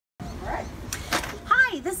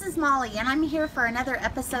Hi, this is Molly, and I'm here for another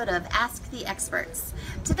episode of Ask the Experts.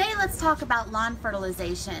 Today, let's talk about lawn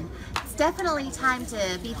fertilization. It's definitely time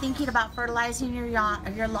to be thinking about fertilizing your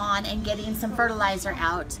lawn and getting some fertilizer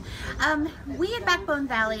out. We at Backbone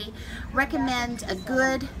Valley recommend a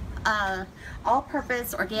good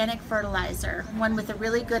all-purpose organic fertilizer, one with a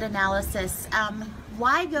really good analysis.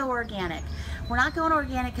 Why go organic? We're not going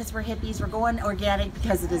organic because we're hippies. We're going organic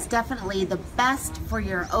because it is definitely the best for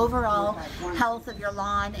your overall health of your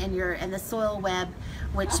lawn and the soil web,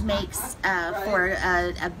 which makes for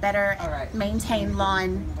a better maintained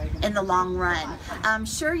lawn in the long run.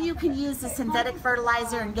 Sure, you can use the synthetic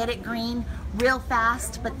fertilizer and get it green real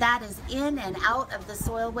fast, but that is in and out of the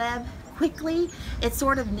soil web quickly. It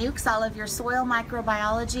sort of nukes all of your soil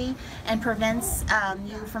microbiology and prevents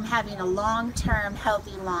you from having a long-term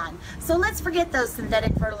healthy lawn. So let's forget those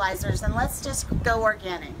synthetic fertilizers and let's just go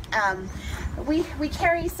organic. We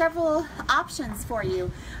carry several options for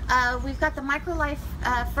you. We've got the MicroLife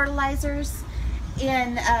fertilizers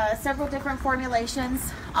in several different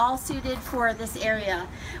formulations, all suited for this area.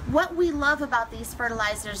 What we love about these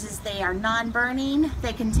fertilizers is they are non-burning,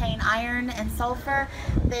 they contain iron and sulfur,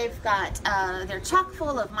 they're chock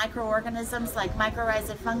full of microorganisms like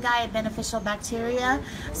mycorrhizal fungi and beneficial bacteria,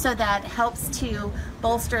 so that helps to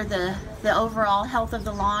bolster the overall health of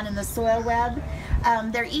the lawn and the soil web.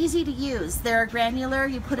 They're easy to use. They're granular.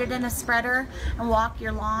 You put it in a spreader and walk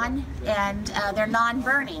your lawn, and they're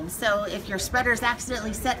non-burning. So if your spreader's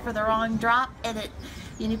accidentally set for the wrong drop and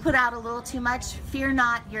you put out a little too much, fear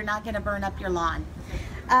not, you're not going to burn up your lawn.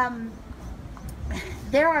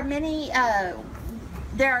 There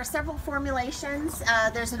are several formulations.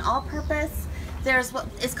 There's an all-purpose. There's what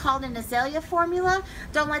is called an azalea formula.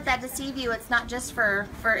 Don't let that deceive you. It's not just for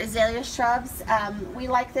azalea shrubs. We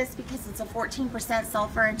like this because it's a 14%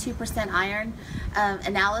 sulfur and 2% iron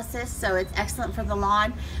analysis, so it's excellent for the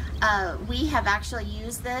lawn. We have actually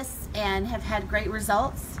used this and have had great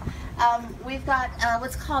results. We've got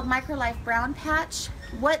what's called MicroLife Brown Patch.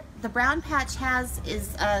 What the brown patch has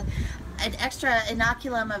is an extra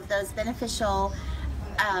inoculum of those beneficial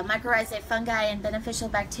mycorrhizal fungi and beneficial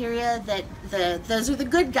bacteria. Those are the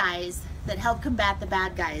good guys that help combat the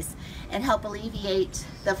bad guys and help alleviate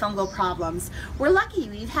the fungal problems. We're lucky.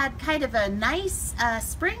 We've had kind of a nice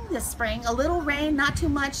spring this spring, a little rain, not too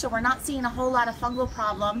much, so we're not seeing a whole lot of fungal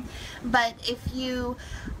problem. But if you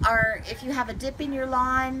have a dip in your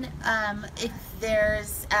lawn, if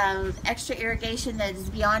there's extra irrigation that is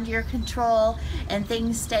beyond your control and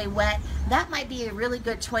things stay wet, that might be a really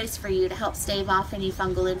good choice for you to help stave off any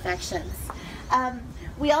fungal infections.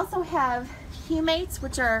 We also have humates,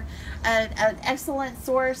 which are an excellent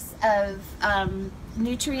source of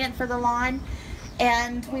nutrient for the lawn,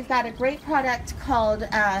 and we've got a great product called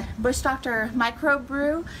Bush Doctor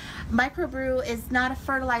Microbrew. Microbrew is not a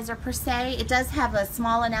fertilizer per se. It does have a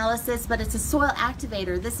small analysis, but it's a soil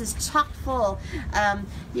activator. This is chock full.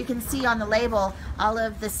 You can see on the label all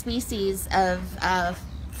of the species of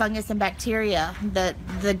fungus and bacteria,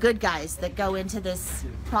 the good guys that go into this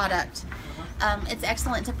product. It's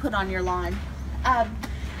excellent to put on your lawn.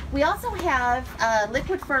 We also have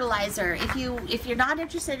liquid fertilizer. If you're not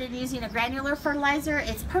interested in using a granular fertilizer,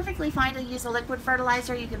 it's perfectly fine to use a liquid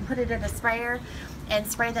fertilizer. You can put it in a sprayer and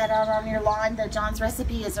spray that out on your lawn. The John's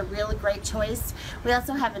Recipe is a really great choice. We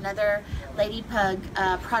also have another Lady Pug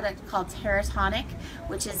product called Terratonic,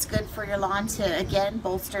 which is good for your lawn to, again,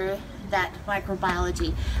 bolster that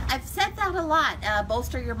microbiology. I've said that a lot,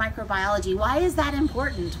 bolster your microbiology. Why is that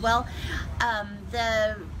important? Well,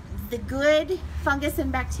 the good fungus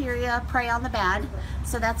and bacteria prey on the bad,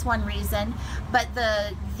 so that's one reason. But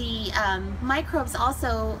the microbes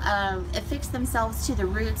also affix themselves to the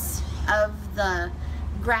roots of the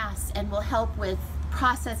grass and will help with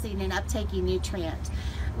processing and uptaking nutrient.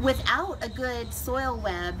 Without a good soil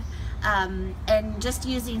web, and just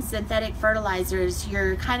using synthetic fertilizers,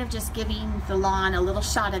 you're kind of just giving the lawn a little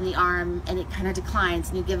shot in the arm and it kind of declines,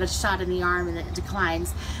 and you give it a shot in the arm and it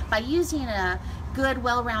declines. By using a good,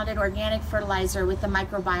 well-rounded organic fertilizer with the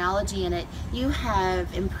microbiology in it, you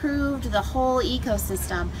have improved the whole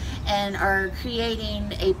ecosystem and are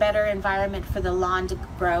creating a better environment for the lawn to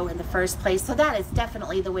grow in the first place. So that is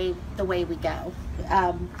definitely the way we go.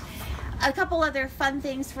 A couple other fun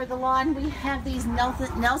things for the lawn. We have these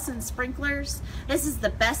Nelson sprinklers. This is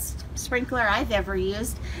the best sprinkler I've ever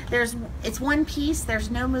used. It's one piece,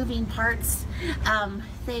 there's no moving parts.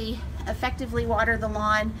 They effectively water the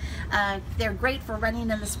lawn. They're great for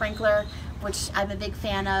running in the sprinkler, which I'm a big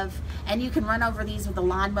fan of. And you can run over these with a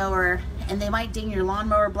lawnmower, and they might ding your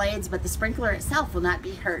lawnmower blades, but the sprinkler itself will not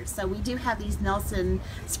be hurt. So we do have these Nelson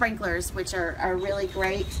sprinklers, which are really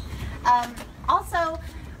great. Also,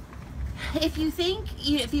 if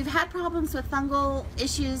you've had problems with fungal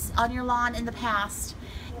issues on your lawn in the past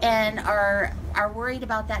and are worried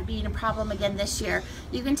about that being a problem again this year,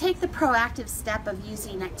 you can take the proactive step of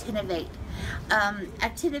using Actinovate.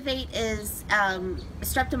 Actinovate is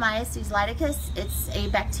Streptomyces liticus. It's a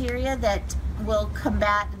bacteria that will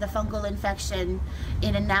combat the fungal infection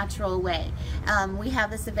in a natural way. We have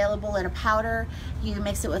this available in a powder. You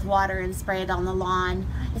mix it with water and spray it on the lawn.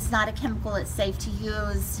 It's not a chemical. It's safe to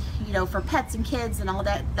use, you know, for pets and kids and all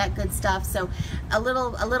that good stuff. So a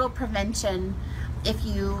little prevention if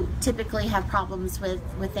you typically have problems with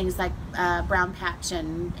things like brown patch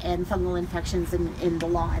and fungal infections in the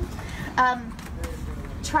lawn.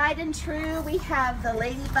 Tried and true, we have the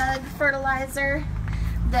Ladybug fertilizer,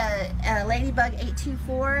 the Ladybug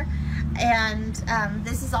 824, and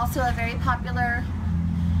this is also a very popular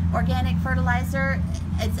organic fertilizer.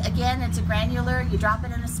 It's a granular. You drop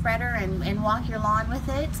it in a spreader and walk your lawn with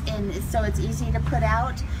it, and so it's easy to put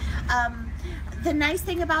out. The nice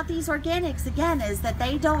thing about these organics, again, is that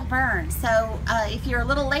they don't burn. So if you're a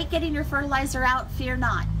little late getting your fertilizer out, fear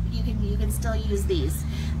not. You can still use these.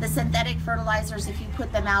 The synthetic fertilizers, if you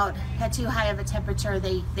put them out at too high of a temperature,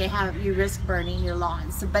 you risk burning your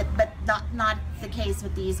lawn. So, but not the case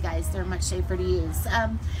with these guys. They're much safer to use.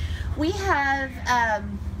 We have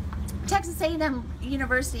Texas A&M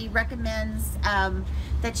University recommends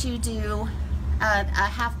that you do a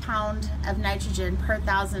 ½ pound of nitrogen per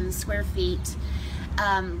 1,000 square feet.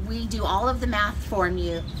 We do all of the math for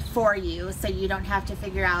you, so you don't have to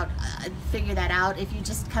figure that out. If you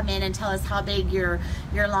just come in and tell us how big your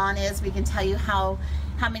lawn is, we can tell you how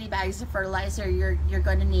many bags of fertilizer you're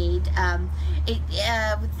going to need.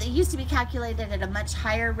 It used to be calculated at a much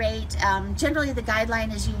higher rate. Generally, the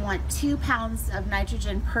guideline is you want 2 pounds of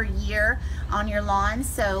nitrogen per year on your lawn.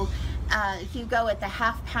 So if you go at the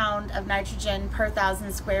 ½ pound of nitrogen per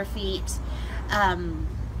 1,000 square feet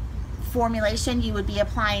formulation, you would be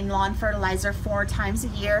applying lawn fertilizer 4 times a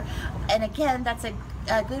year. And again, that's a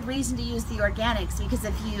good reason to use the organics, because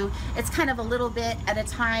it's kind of a little bit at a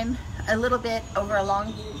time, a little bit over a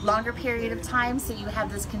longer period of time, so you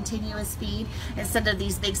have this continuous feed instead of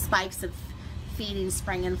these big spikes of feeding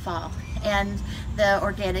spring and fall. And the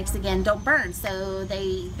organics, again, don't burn, so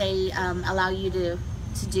they allow you to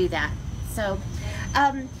do that. So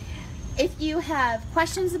if you have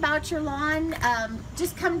questions about your lawn,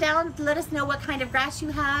 just come down, let us know what kind of grass you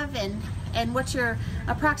have and what your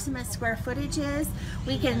approximate square footage is.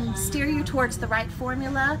 We can steer you towards the right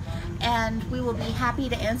formula, and we will be happy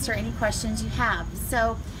to answer any questions you have.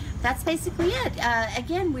 So that's basically it.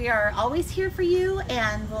 Again, we are always here for you,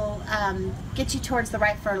 and we'll get you towards the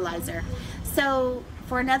right fertilizer. So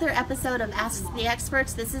for another episode of Ask the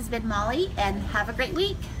Experts, this has been Molly, and have a great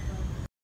week.